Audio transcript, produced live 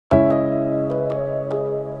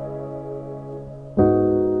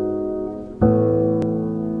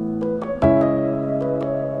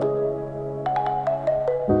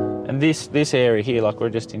this area here, like we're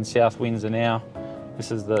just in South Windsor now.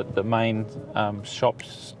 This is the main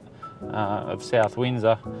shops of South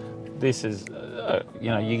Windsor. This is,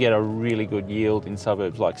 you get a really good yield in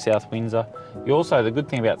suburbs like South Windsor. The good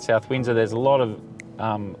thing about South Windsor, there's a lot of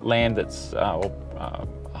land that's,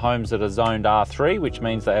 homes that are zoned R3, which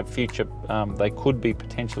means they have future, they could be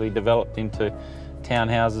potentially developed into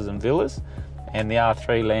townhouses and villas. And the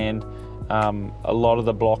R3 land, a lot of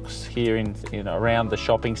the blocks here around the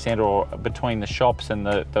shopping centre or between the shops and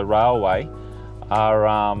the railway are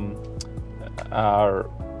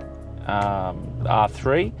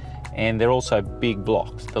R3, and they're also big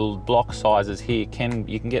blocks. The block sizes here you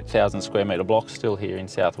can get 1,000 square metre blocks still here in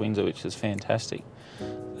South Windsor, which is fantastic.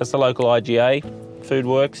 That's the local IGA Food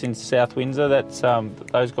Works in South Windsor. That's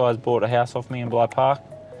those guys bought a house off me in Bligh Park.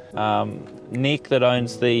 Nick, that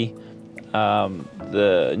owns the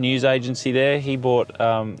news agency there, he's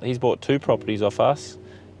bought 2 properties off us,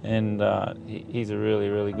 and he's a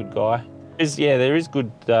really good guy. There is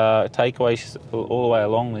good takeaways all the way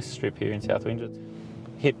along this strip here in South Windsor.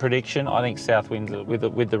 Hit prediction, I think South Windsor,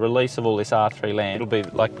 with the release of all this R3 land, it'll be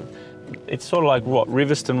like, it's sort of like what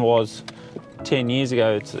Riverstone was 10 years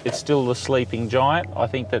ago. It's still the sleeping giant. I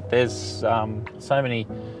think that there's so many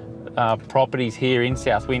properties here in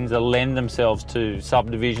South Windsor lend themselves to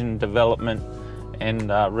subdivision development and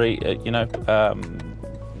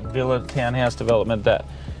villa townhouse development that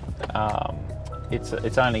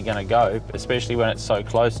it's only going to go, especially when it's so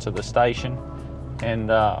close to the station.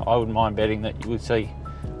 And I wouldn't mind betting that you would see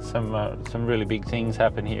some really big things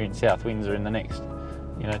happen here in South Windsor in the next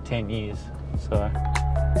 10 years. So.